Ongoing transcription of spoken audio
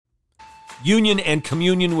Union and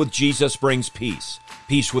communion with Jesus brings peace.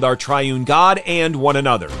 Peace with our triune God and one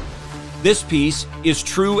another. This peace is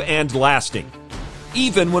true and lasting,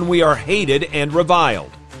 even when we are hated and reviled.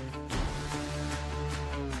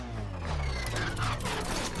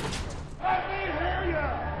 Let me hear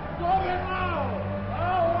you! Blow it loud!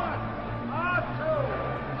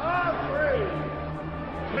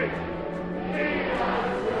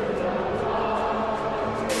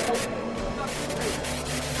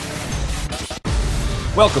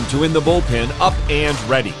 Welcome to In the Bullpen, Up and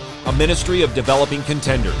Ready, a ministry of developing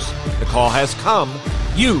contenders. The call has come.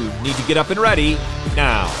 You need to get up and ready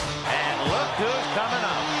now. And look who's coming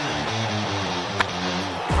up.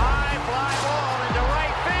 High fly ball into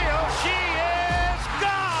right field. She is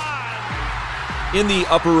gone. In the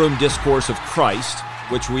Upper Room Discourse of Christ,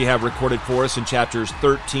 which we have recorded for us in chapters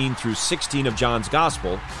 13 through 16 of John's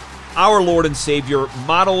Gospel, our Lord and Savior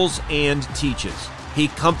models and teaches. He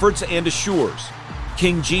comforts and assures.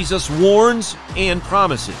 King Jesus warns and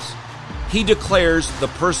promises. He declares the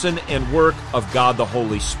person and work of God the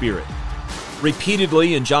Holy Spirit.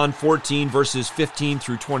 Repeatedly in John 14, verses 15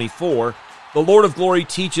 through 24, the Lord of Glory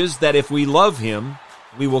teaches that if we love Him,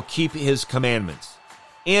 we will keep His commandments.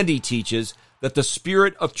 And He teaches that the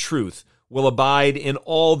Spirit of truth will abide in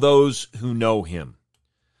all those who know Him.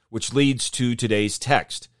 Which leads to today's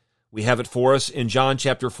text. We have it for us in John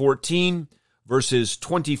chapter 14, verses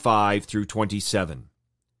 25 through 27.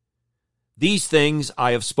 These things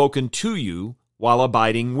I have spoken to you while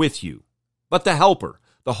abiding with you. But the Helper,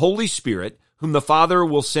 the Holy Spirit, whom the Father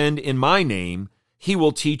will send in my name, He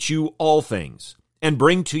will teach you all things, and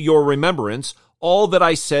bring to your remembrance all that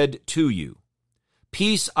I said to you.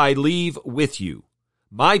 Peace I leave with you.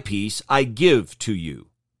 My peace I give to you.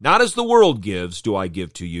 Not as the world gives do I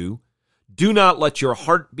give to you. Do not let your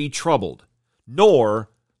heart be troubled, nor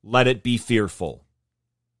let it be fearful.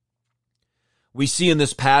 We see in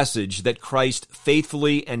this passage that Christ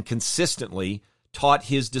faithfully and consistently taught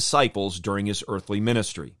His disciples during His earthly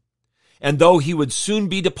ministry. And though He would soon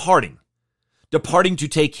be departing to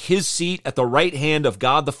take His seat at the right hand of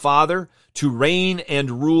God the Father, to reign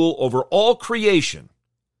and rule over all creation,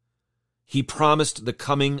 He promised the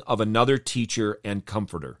coming of another teacher and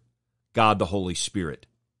comforter, God the Holy Spirit.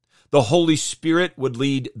 The Holy Spirit would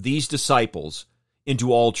lead these disciples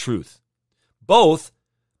into all truth, both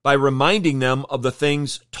by reminding them of the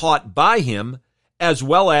things taught by Him, as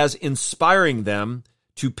well as inspiring them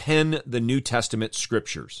to pen the New Testament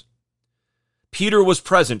scriptures. Peter was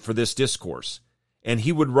present for this discourse, and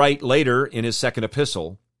he would write later in his second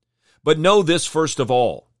epistle, "But know this first of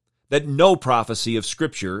all, that no prophecy of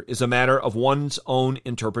Scripture is a matter of one's own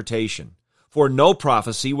interpretation. For no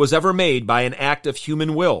prophecy was ever made by an act of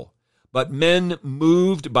human will, but men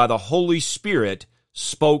moved by the Holy Spirit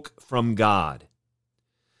spoke from God."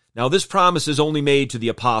 Now, this promise is only made to the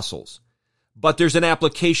apostles, but there's an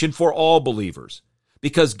application for all believers,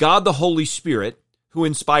 because God the Holy Spirit, who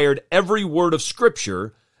inspired every word of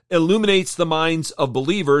Scripture, illuminates the minds of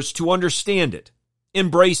believers to understand it,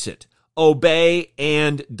 embrace it, obey,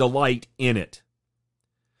 and delight in it.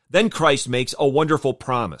 Then Christ makes a wonderful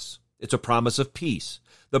promise. It's a promise of peace,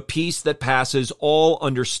 the peace that passes all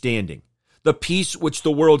understanding, the peace which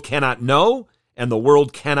the world cannot know and the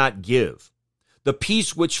world cannot give, the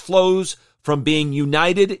peace which flows from being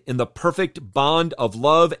united in the perfect bond of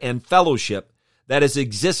love and fellowship that has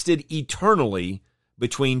existed eternally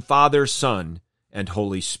between Father, Son, and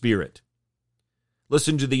Holy Spirit.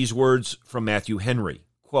 Listen to these words from Matthew Henry.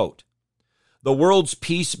 Quote, "The world's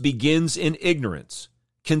peace begins in ignorance,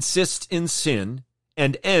 consists in sin,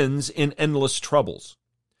 and ends in endless troubles.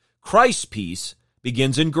 Christ's peace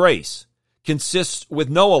begins in grace, consists with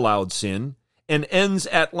no allowed sin, and ends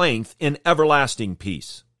at length in everlasting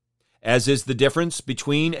peace. As is the difference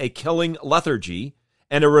between a killing lethargy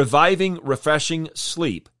and a reviving, refreshing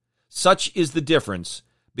sleep, such is the difference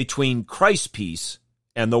between Christ's peace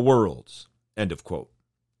and the world's." End of quote.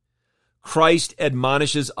 Christ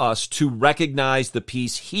admonishes us to recognize the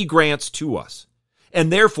peace He grants to us,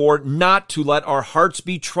 and therefore not to let our hearts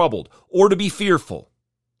be troubled or to be fearful.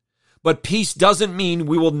 But peace doesn't mean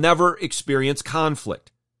we will never experience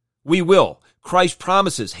conflict. We will. Christ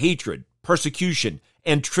promises hatred, persecution,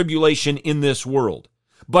 and tribulation in this world.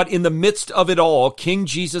 But in the midst of it all, King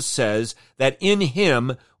Jesus says that in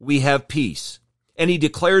Him we have peace. And He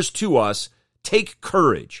declares to us, "Take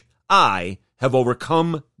courage. I have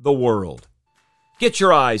overcome the world." Get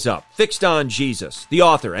your eyes up, fixed on Jesus, the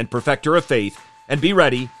author and perfecter of faith, and be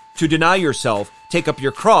ready to deny yourself, take up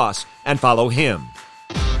your cross, and follow Him.